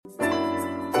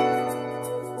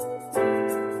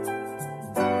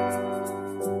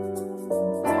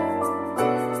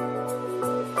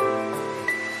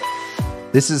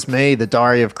This is me, the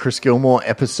Diary of Chris Gilmore,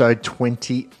 episode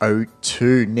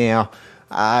 2002. Now,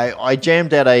 I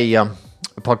jammed out a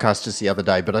podcast just the other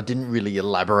day, but I didn't really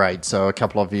elaborate. So a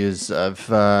couple of you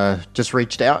have just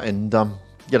reached out and,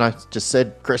 just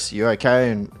said, Chris, you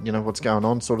okay? And, what's going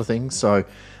on sort of thing. So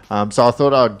I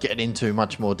thought I'd get into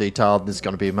much more detail. This is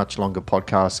going to be a much longer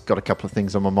podcast. Got a couple of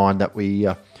things on my mind that we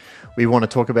want to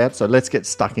talk about. So let's get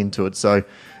stuck into it. So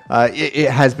it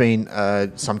has been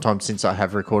some time since I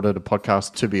have recorded a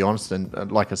podcast, to be honest. And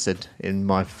like I said in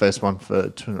my first one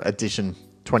for edition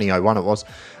 2001 it was,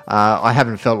 I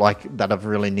haven't felt like that I've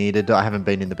really needed. I haven't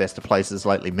been in the best of places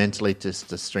lately mentally just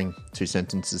to string two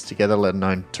sentences together, let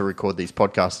alone to record these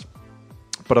podcasts.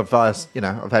 But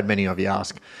I've had many of you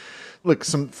ask. Look,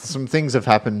 some things have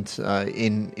happened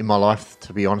in my life,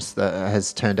 to be honest, that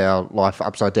has turned our life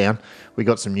upside down. We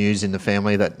got some news in the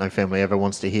family that no family ever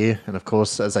wants to hear. And of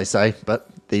course, as they say, but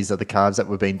these are the cards that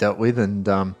we're being dealt with, and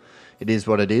it is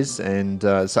what it is. And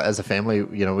so as a family,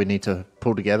 we need to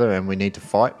pull together and we need to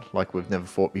fight like we've never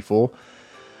fought before.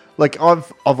 Like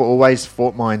I've always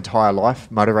fought my entire life.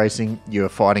 Motor racing, you're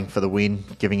fighting for the win,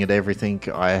 giving it everything.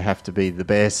 I have to be the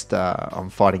best. I'm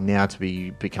fighting now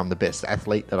to become the best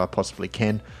athlete that I possibly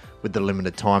can with the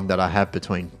limited time that I have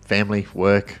between family,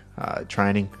 work,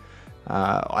 training.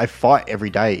 I fight every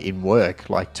day in work,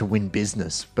 like to win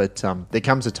business. But there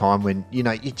comes a time when,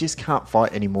 you just can't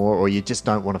fight anymore, or you just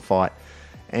don't want to fight.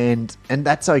 And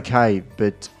that's okay,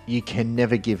 but you can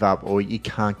never give up, or you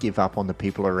can't give up on the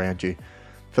people around you.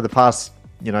 For the past,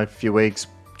 few weeks,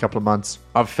 couple of months,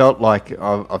 I've felt like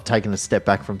I've taken a step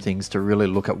back from things to really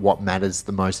look at what matters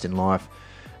the most in life.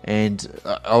 And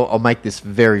I'll make this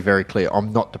very, very clear.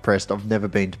 I'm not depressed. I've never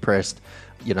been depressed,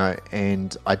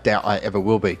 and I doubt I ever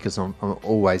will be, because I'm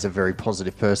always a very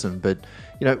positive person. But,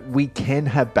 we can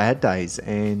have bad days,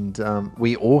 and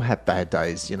we all have bad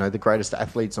days. The greatest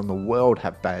athletes on the world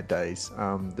have bad days.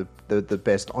 The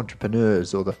best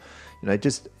entrepreneurs, or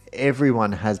just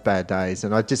everyone has bad days.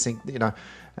 And I just think,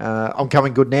 I'm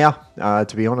coming good now,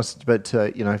 to be honest. But,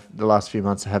 the last few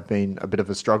months have been a bit of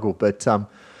a struggle. But,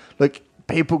 look,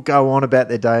 people go on about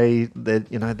their day,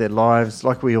 their lives,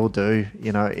 like we all do.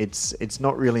 It's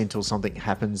not really until something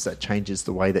happens that changes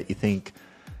the way that you think.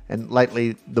 And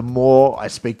lately, the more I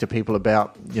speak to people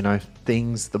about,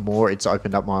 things, the more it's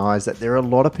opened up my eyes that there are a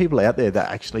lot of people out there that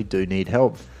actually do need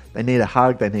help. They need a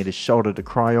hug, they need a shoulder to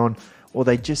cry on, or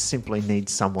they just simply need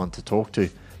someone to talk to.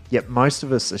 Yet most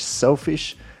of us are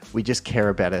selfish. We just care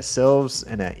about ourselves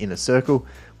and our inner circle,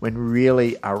 when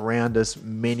really around us,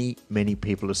 many, many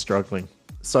people are struggling.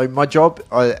 So my job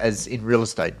as in real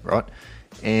estate, right?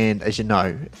 And as you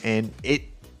know, and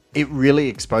it really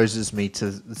exposes me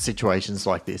to situations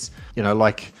like this.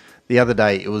 Like the other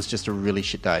day, it was just a really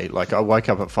shit day. Like I woke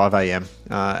up at 5 a.m.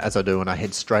 As I do, and I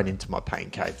head straight into my pain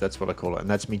cave. That's what I call it. And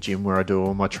that's my gym where I do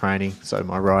all my training. So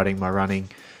my riding, my running,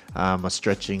 my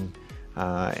stretching,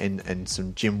 and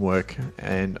some gym work.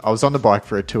 And I was on the bike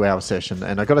for a 2-hour session,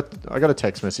 and I got a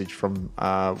text message from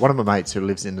one of my mates who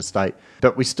lives in the state.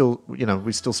 But we still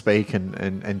speak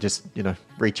and just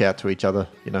reach out to each other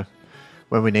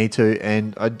when we need to.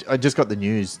 And I just got the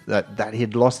news that he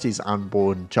had lost his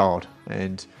unborn child.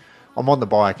 And I'm on the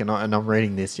bike and I'm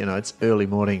reading this. It's early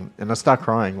morning, and I start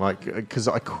crying, because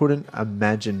I couldn't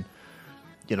imagine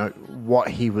what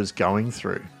he was going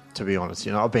through. To be honest,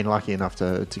 I've been lucky enough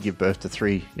to give birth to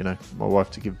 3, my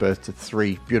wife to give birth to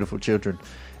 3 beautiful children,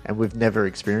 and we've never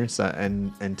experienced that.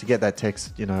 And to get that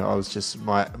text, I was just,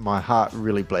 my heart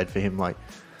really bled for him, like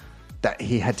that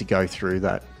he had to go through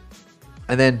that.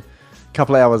 And then a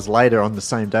couple of hours later on the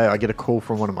same day, I get a call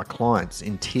from one of my clients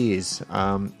in tears.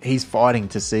 He's fighting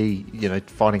to see,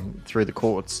 fighting through the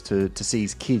courts to see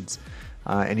his kids.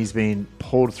 And he's been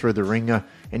pulled through the ringer,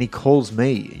 and he calls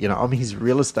me, I'm his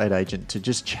real estate agent, to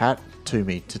just chat to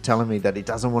me, to telling me that he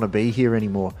doesn't want to be here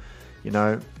anymore.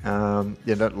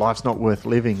 Life's not worth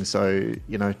living. So,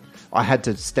 I had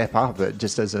to step up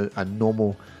just as a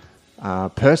normal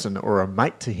person or a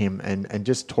mate to him and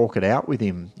just talk it out with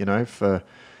him, for,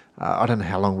 I don't know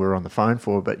how long we were on the phone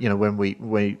for, but, when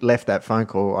we left that phone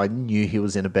call, I knew he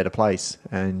was in a better place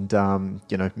and,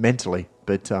 mentally.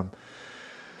 But,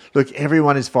 look,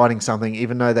 everyone is fighting something,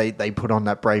 even though they put on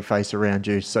that brave face around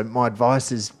you. So my advice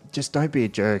is just don't be a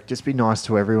jerk. Just be nice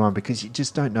to everyone, because you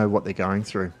just don't know what they're going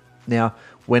through. Now,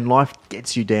 when life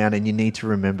gets you down, and you need to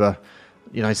remember,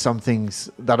 some things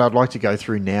that I'd like to go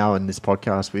through now in this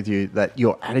podcast with you, that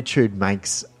your attitude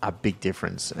makes a big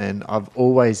difference. And I've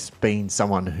always been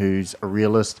someone who's a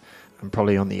realist. I'm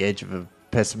probably on the edge of a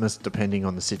pessimist, depending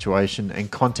on the situation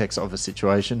and context of a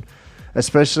situation.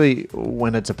 especially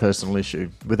when it's a personal issue.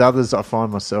 With others, I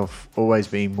find myself always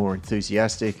being more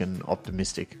enthusiastic and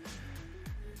optimistic.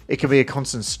 It can be a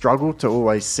constant struggle to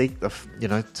always seek to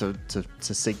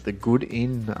seek the good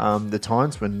in the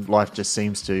times when life just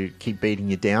seems to keep beating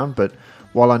you down. But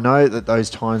while I know that those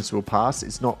times will pass,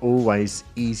 it's not always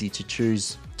easy to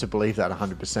choose to believe that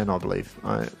 100%, I believe.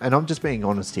 And I'm just being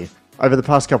honest here. Over the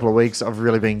past couple of weeks, I've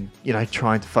really been,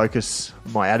 trying to focus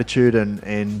my attitude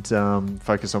and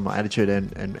focus on my attitude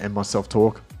and my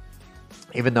self-talk.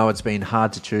 Even though it's been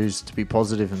hard to choose to be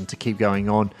positive and to keep going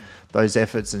on, those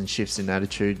efforts and shifts in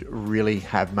attitude really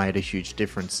have made a huge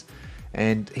difference.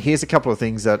 And here's a couple of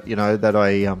things that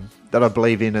I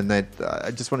believe in, and that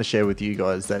I just want to share with you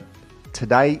guys. That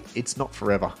today, it's not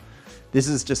forever. This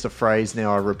is just a phrase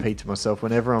now I repeat to myself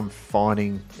whenever I'm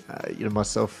finding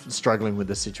myself struggling with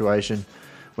the situation.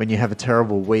 When you have a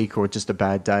terrible week or just a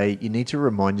bad day, you need to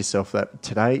remind yourself that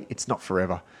today, it's not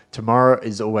forever. Tomorrow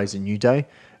is always a new day,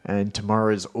 and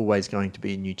tomorrow is always going to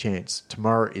be a new chance.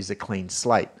 Tomorrow is a clean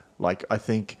slate. Like, I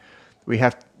think we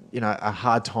have a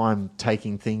hard time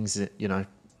taking things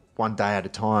one day at a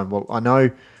time. Well, I know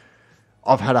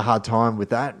I've had a hard time with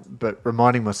that, but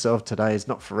reminding myself today is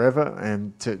not forever,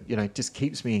 and just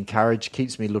keeps me encouraged,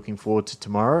 keeps me looking forward to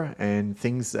tomorrow and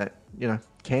things that,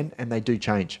 can and they do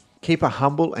change. Keep a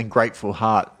humble and grateful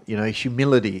heart.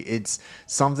 Humility, it's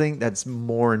something that's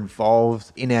more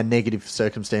involved in our negative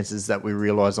circumstances that we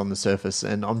realize on the surface.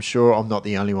 And I'm sure I'm not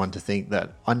the only one to think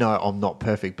that. I know I'm not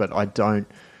perfect, but I don't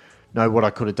know what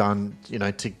I could have done,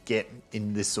 to get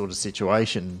in this sort of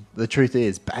situation. The truth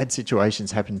is, bad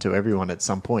situations happen to everyone at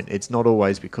some point. It's not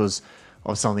always because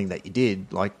of something that you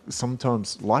did. Like,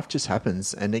 sometimes life just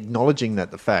happens, and acknowledging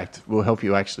that the fact will help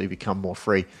you actually become more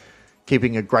free.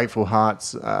 Keeping a grateful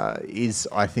heart is,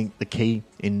 I think, the key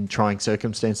in trying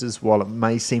circumstances. While it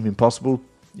may seem impossible,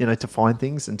 to find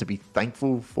things and to be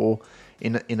thankful for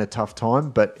in a tough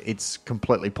time, but it's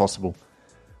completely possible.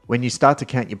 When you start to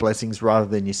count your blessings rather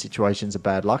than your situations of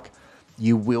bad luck,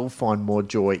 you will find more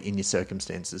joy in your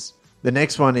circumstances. The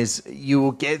next one is you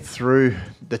will get through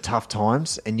the tough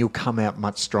times and you'll come out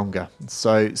much stronger.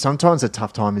 So sometimes a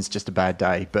tough time is just a bad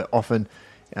day, but often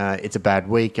it's a bad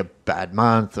week, a bad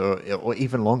month, or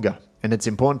even longer. And it's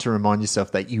important to remind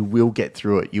yourself that you will get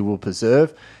through it. You will persevere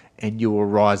and you will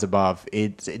rise above.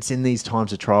 It's in these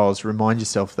times of trials, remind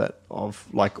yourself that of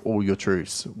like all your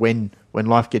truths. When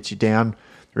life gets you down,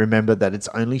 remember that it's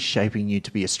only shaping you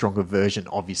to be a stronger version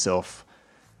of yourself.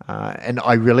 And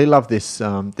I really love this.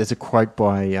 There's a quote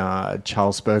by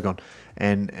Charles Spurgeon,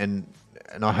 and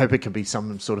I hope it can be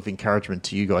some sort of encouragement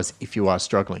to you guys if you are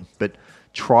struggling. But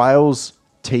trials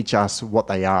teach us what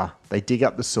they are. They dig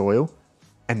up the soil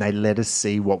and they let us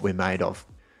see what we're made of.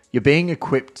 You're being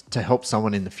equipped to help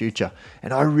someone in the future.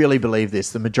 And I really believe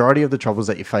this. The majority of the troubles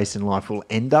that you face in life will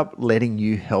end up letting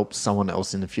you help someone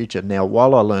else in the future. Now,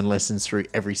 while I learn lessons through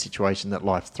every situation that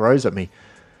life throws at me,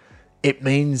 it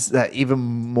means that even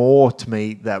more to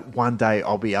me that one day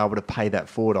I'll be able to pay that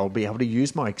forward. I'll be able to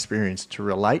use my experience to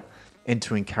relate and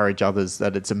to encourage others.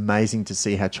 That it's amazing to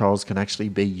see how trials can actually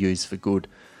be used for good.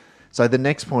 So the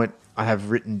next point I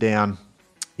have written down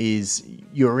is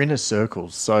your inner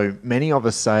circles. So many of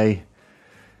us say,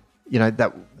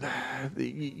 that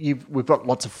we've got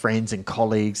lots of friends and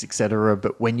colleagues, etc.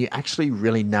 But when you actually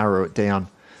really narrow it down,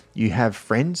 you have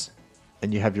friends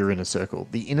and you have your inner circle.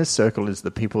 The inner circle is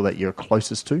the people that you're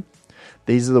closest to.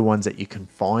 These are the ones that you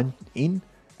confide in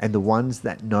and the ones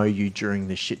that know you during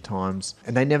the shit times,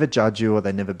 and they never judge you or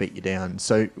they never beat you down.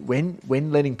 So when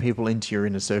letting people into your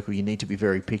inner circle, you need to be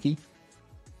very picky.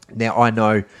 Now, I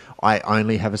know I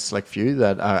only have a select few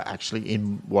that are actually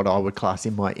in what I would class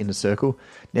in my inner circle.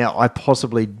 Now, I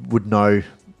possibly would know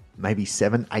maybe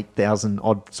 7,000, 8,000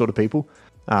 odd sort of people,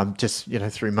 just,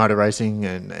 through motor racing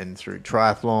and through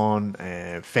triathlon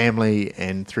and family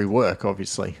and through work,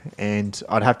 obviously. And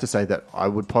I'd have to say that I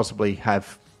would possibly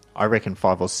have, I reckon,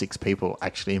 5 or 6 people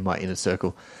actually in my inner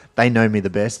circle. They know me the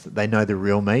best. They know the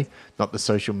real me, not the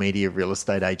social media real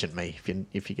estate agent me,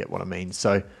 if you get what I mean.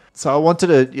 So I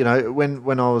wanted to,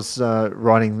 when I was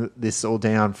writing this all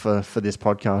down for this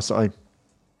podcast,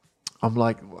 I'm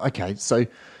like, okay, so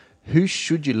who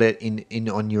should you let in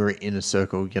on your inner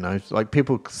circle? Like,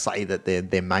 people say that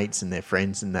they're mates and they're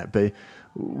friends and that, but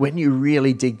when you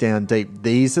really dig down deep,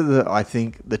 these are I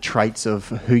think the traits of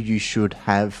who you should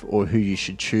have or who you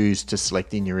should choose to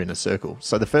select in your inner circle.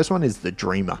 So the first one is the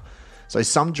dreamer. So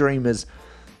some dreamers,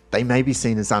 they may be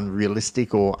seen as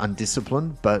unrealistic or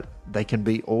undisciplined, but they can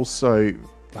be also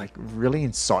like really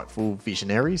insightful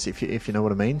visionaries, if you know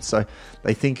what I mean. So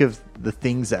they think of the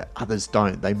things that others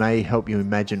don't. They may help you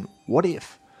imagine what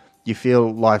if. You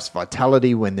feel life's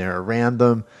vitality when they're around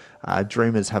them.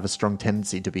 Dreamers have a strong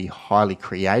tendency to be highly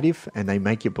creative, and they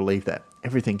make you believe that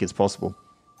everything is possible.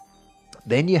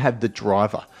 Then you have the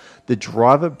driver. The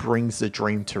driver brings the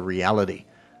dream to reality.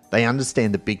 They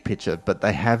understand the big picture, but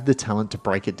they have the talent to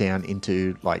break it down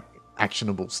into like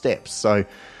actionable steps. So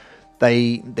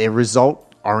they're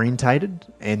result orientated,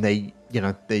 and they're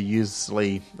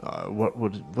usually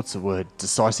what's the word?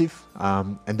 Decisive,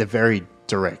 and they're very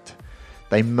direct.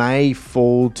 They may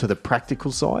fall to the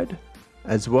practical side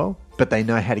as well, but they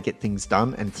know how to get things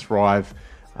done and thrive.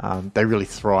 They really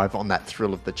thrive on that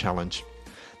thrill of the challenge.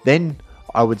 Then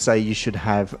I would say you should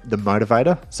have the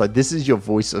motivator. So this is your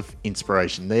voice of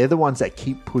inspiration. They're the ones that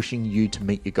keep pushing you to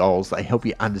meet your goals. They help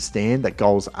you understand that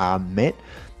goals are met,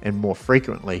 and more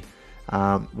frequently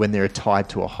when they're tied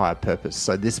to a higher purpose.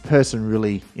 So this person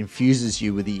really infuses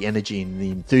you with the energy and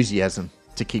the enthusiasm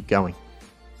to keep going.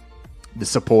 The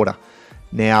supporter.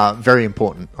 Now, very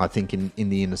important, I think, in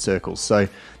the inner circle. So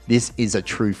this is a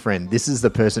true friend. This is the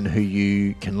person who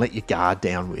you can let your guard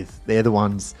down with. They're the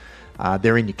ones,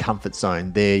 they're in your comfort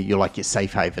zone. You're like your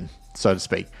safe haven, so to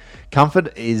speak.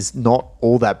 Comfort is not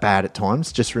all that bad at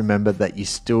times. Just remember that you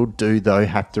still do, though,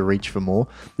 have to reach for more.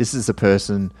 This is a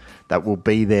person that will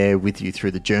be there with you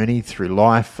through the journey, through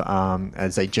life,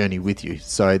 as they journey with you.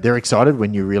 So they're excited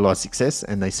when you realize success,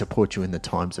 and they support you in the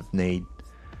times of need.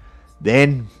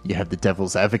 Then you have the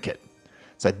devil's advocate.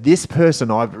 So this person,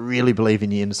 I really believe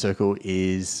in the inner circle,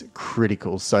 is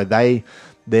critical. So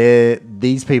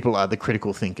these people are the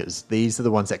critical thinkers. These are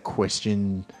the ones that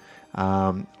question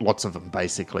lots of them,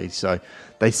 basically. So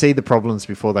they see the problems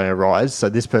before they arise. So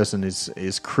this person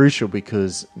is crucial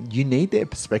because you need their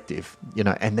perspective,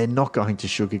 and they're not going to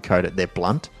sugarcoat it. They're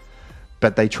blunt,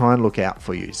 but they try and look out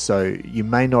for you. So you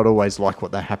may not always like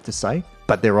what they have to say,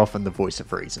 but they're often the voice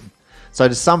of reason. So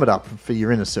to sum it up for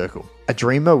your inner circle, a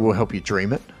dreamer will help you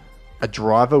dream it. A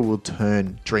driver will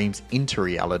turn dreams into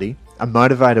reality. A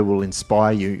motivator will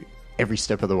inspire you every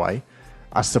step of the way.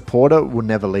 A supporter will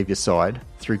never leave your side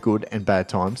through good and bad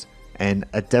times. And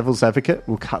a devil's advocate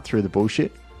will cut through the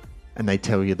bullshit, and they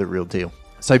tell you the real deal.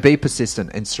 So be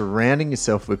persistent and surrounding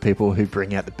yourself with people who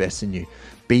bring out the best in you.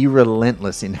 Be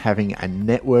relentless in having a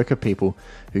network of people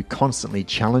who constantly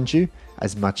challenge you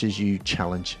as much as you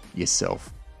challenge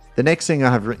yourself. The next thing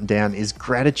I have written down is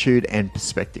gratitude and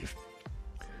perspective.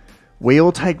 We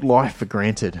all take life for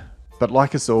granted, but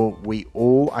like us all, we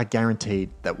all are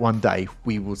guaranteed that one day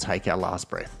we will take our last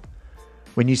breath.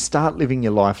 When you start living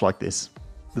your life like this,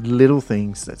 the little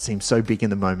things that seem so big in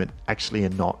the moment actually are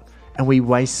not, and we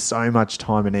waste so much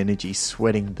time and energy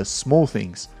sweating the small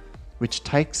things, which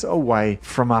takes away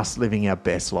from us living our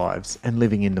best lives and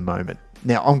living in the moment.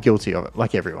 Now, I'm guilty of it,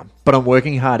 like everyone, but I'm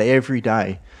working hard every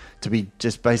day to be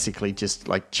just basically just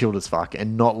like chilled as fuck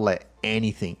and not let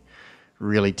anything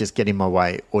really just get in my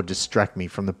way or distract me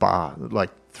from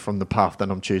from the path that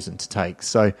I'm choosing to take.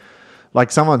 So like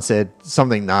someone said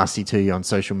something nasty to you on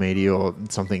social media or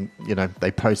something, they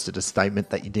posted a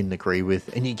statement that you didn't agree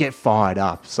with and you get fired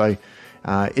up. So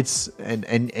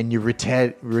and you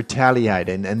retaliate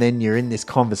and then you're in this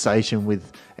conversation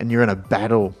and you're in a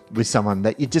battle with someone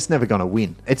that you're just never going to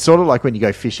win. It's sort of like when you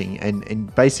go fishing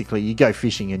and basically you go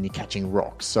fishing and you're catching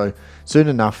rocks. So soon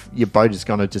enough, your boat is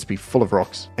going to just be full of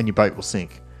rocks and your boat will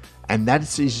sink. And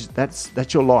that's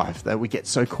your life, that we get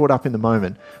so caught up in the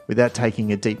moment without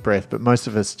taking a deep breath. But most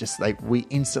of us we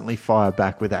instantly fire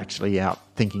back with actually out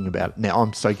thinking about it. Now,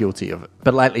 I'm so guilty of it.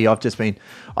 But lately,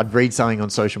 I'd read something on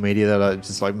social media that I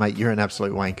just like, mate, you're an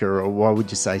absolute wanker, or why would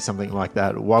you say something like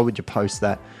that? Or why would you post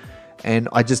that? And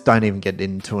I just don't even get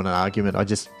into an argument. I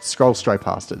just scroll straight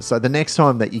past it. So the next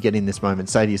time that you get in this moment,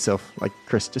 say to yourself, like,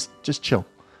 Chris, just chill.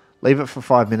 Leave it for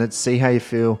 5 minutes, see how you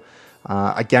feel.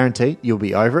 I guarantee you'll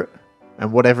be over it.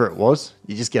 And whatever it was,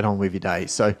 you just get on with your day.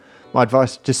 So my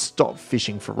advice, just stop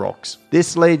fishing for rocks.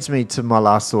 This leads me to my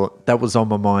last thought that was on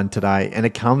my mind today. And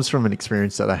it comes from an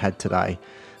experience that I had today.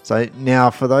 So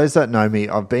now, for those that know me,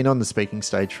 I've been on the speaking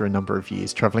stage for a number of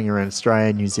years, traveling around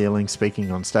Australia, New Zealand,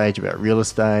 speaking on stage about real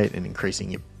estate and increasing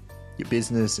your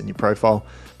business and your profile.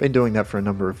 Been doing that for a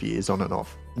number of years on and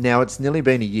off. Now, it's nearly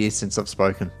been a year since I've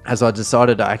spoken, as I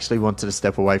decided I actually wanted to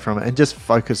step away from it and just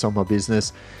focus on my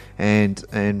business and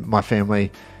my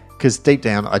family, because deep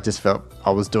down I just felt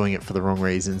I was doing it for the wrong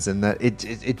reasons and that it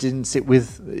didn't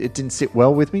sit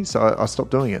well with me, so I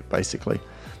stopped doing it basically.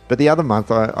 But the other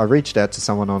month I reached out to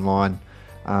someone online,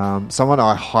 someone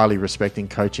I highly respect in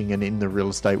coaching and in the real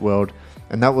estate world,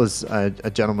 and that was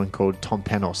a gentleman called Tom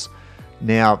Panos.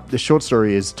 Now, the short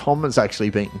story is Tom has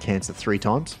actually beaten cancer 3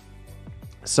 times.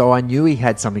 So I knew he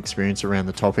had some experience around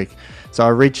the topic. So I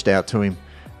reached out to him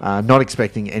not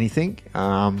expecting anything,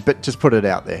 but just put it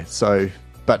out there. So,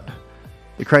 but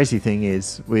the crazy thing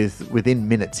is, within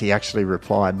minutes, he actually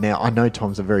replied. Now, I know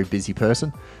Tom's a very busy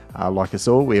person, like us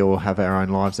all. We all have our own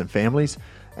lives and families.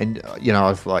 And, I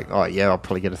was like, oh, yeah, I'll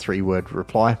probably get a 3-word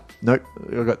reply. Nope,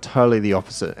 I got totally the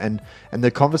opposite. And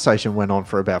the conversation went on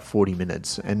for about 40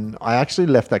 minutes. And I actually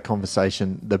left that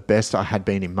conversation the best I had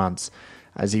been in months,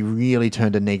 as he really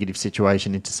turned a negative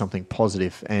situation into something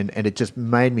positive. And it just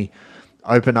made me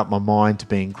open up my mind to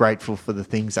being grateful for the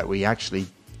things that we actually,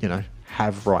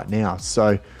 have right now.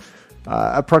 So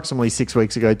approximately 6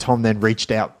 weeks ago, Tom then reached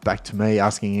out back to me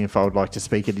asking if I would like to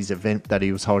speak at his event that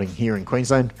he was holding here in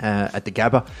Queensland at the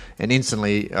Gabba. And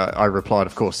instantly I replied,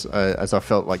 of course, as I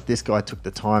felt like this guy took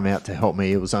the time out to help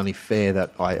me. It was only fair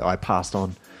that I passed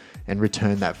on and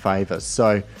returned that favour.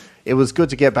 So it was good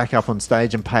to get back up on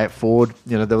stage and pay it forward.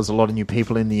 There was a lot of new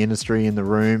people in the industry in the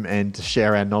room and to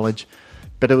share our knowledge.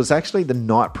 But it was actually the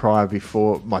night prior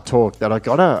before my talk that I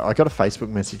got a Facebook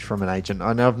message from an agent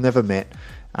I know I've never met,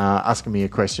 asking me a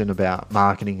question about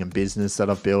marketing and business that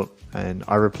I've built, and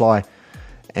I reply.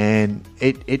 And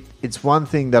it's one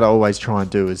thing that I always try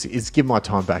and do is give my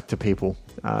time back to people,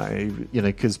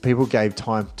 because people gave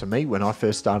time to me when I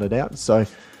first started out. So,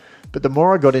 but the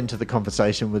more I got into the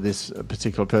conversation with this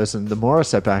particular person, the more I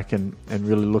sat back and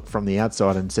really looked from the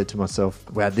outside and said to myself,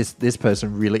 wow, this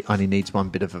person really only needs one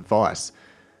bit of advice.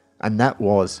 And that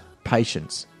was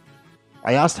patience.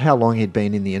 I asked how long he'd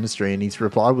been in the industry, and his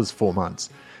reply was 4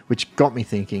 months, which got me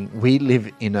thinking, we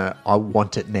live in a I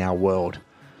want it now world.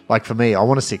 Like for me, I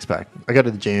want a 6-pack. I go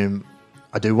to the gym,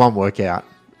 I do one workout,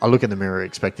 I look in the mirror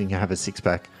expecting to have a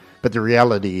 6-pack. But the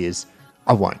reality is,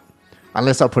 I won't.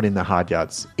 Unless I put in the hard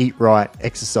yards, eat right,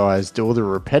 exercise, do all the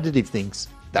repetitive things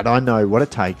that I know what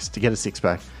it takes to get a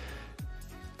 6-pack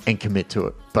and commit to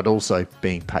it, but also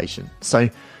being patient. So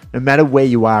no matter where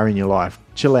you are in your life,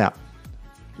 chill out.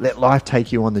 Let life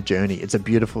take you on the journey. It's a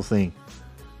beautiful thing.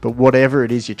 But whatever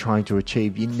it is you're trying to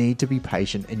achieve, you need to be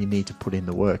patient and you need to put in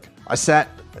the work. I sat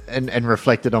and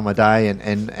reflected on my day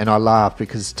and I laughed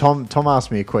because Tom asked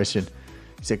me a question.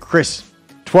 He said, Chris,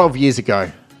 12 years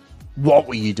ago, what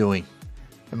were you doing?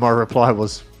 And my reply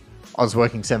was, I was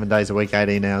working 7 days a week,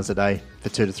 18 hours a day for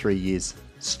 2 to 3 years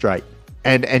straight.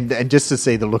 And just to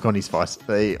see the look on his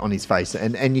face,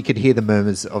 and you could hear the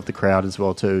murmurs of the crowd as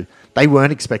well too. They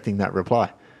weren't expecting that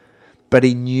reply, but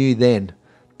he knew then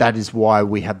that is why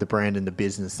we have the brand and the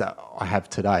business that I have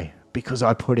today, because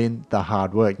I put in the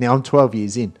hard work. Now I'm 12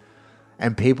 years in,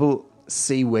 and people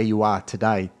see where you are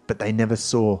today, but they never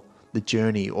saw the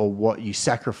journey or what you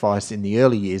sacrificed in the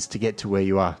early years to get to where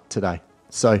you are today.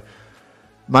 So,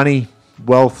 money,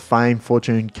 wealth, fame,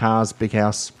 fortune, cars, big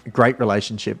house, great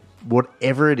relationship.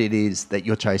 Whatever it is that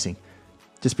you're chasing,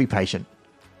 just be patient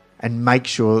and make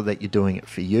sure that you're doing it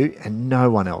for you and no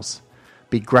one else.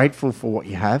 Be grateful for what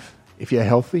you have. If you're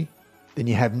healthy, then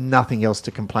you have nothing else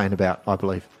to complain about, I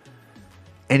believe.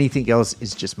 Anything else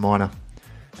is just minor,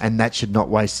 and that should not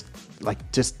waste,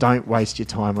 just don't waste your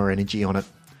time or energy on it.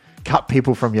 Cut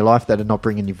people from your life that are not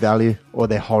bringing you value or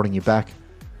they're holding you back.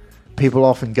 People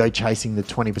often go chasing the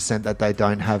 20% that they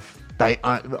don't have. They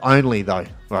only though,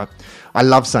 right? I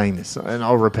love saying this and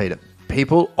I'll repeat it.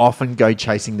 People often go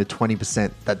chasing the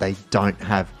 20% that they don't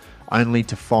have, only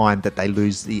to find that they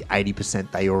lose the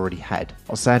 80% they already had.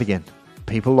 I'll say it again.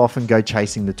 People often go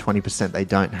chasing the 20% they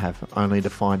don't have, only to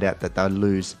find out that they'll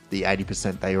lose the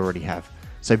 80% they already have.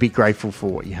 So be grateful for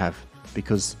what you have,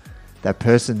 because that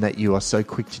person that you are so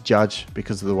quick to judge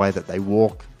because of the way that they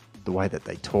walk, the way that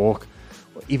they talk,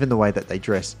 or even the way that they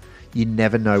dress, you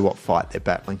never know what fight they're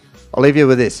battling. I'll leave you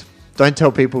with this. Don't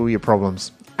tell people your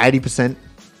problems. 80%,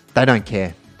 they don't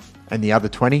care. And the other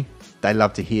 20, they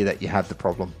love to hear that you have the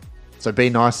problem. So be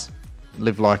nice,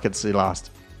 live like it's the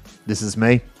last. This is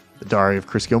me, the Diary of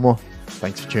Chris Gilmore.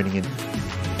 Thanks for tuning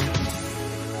in.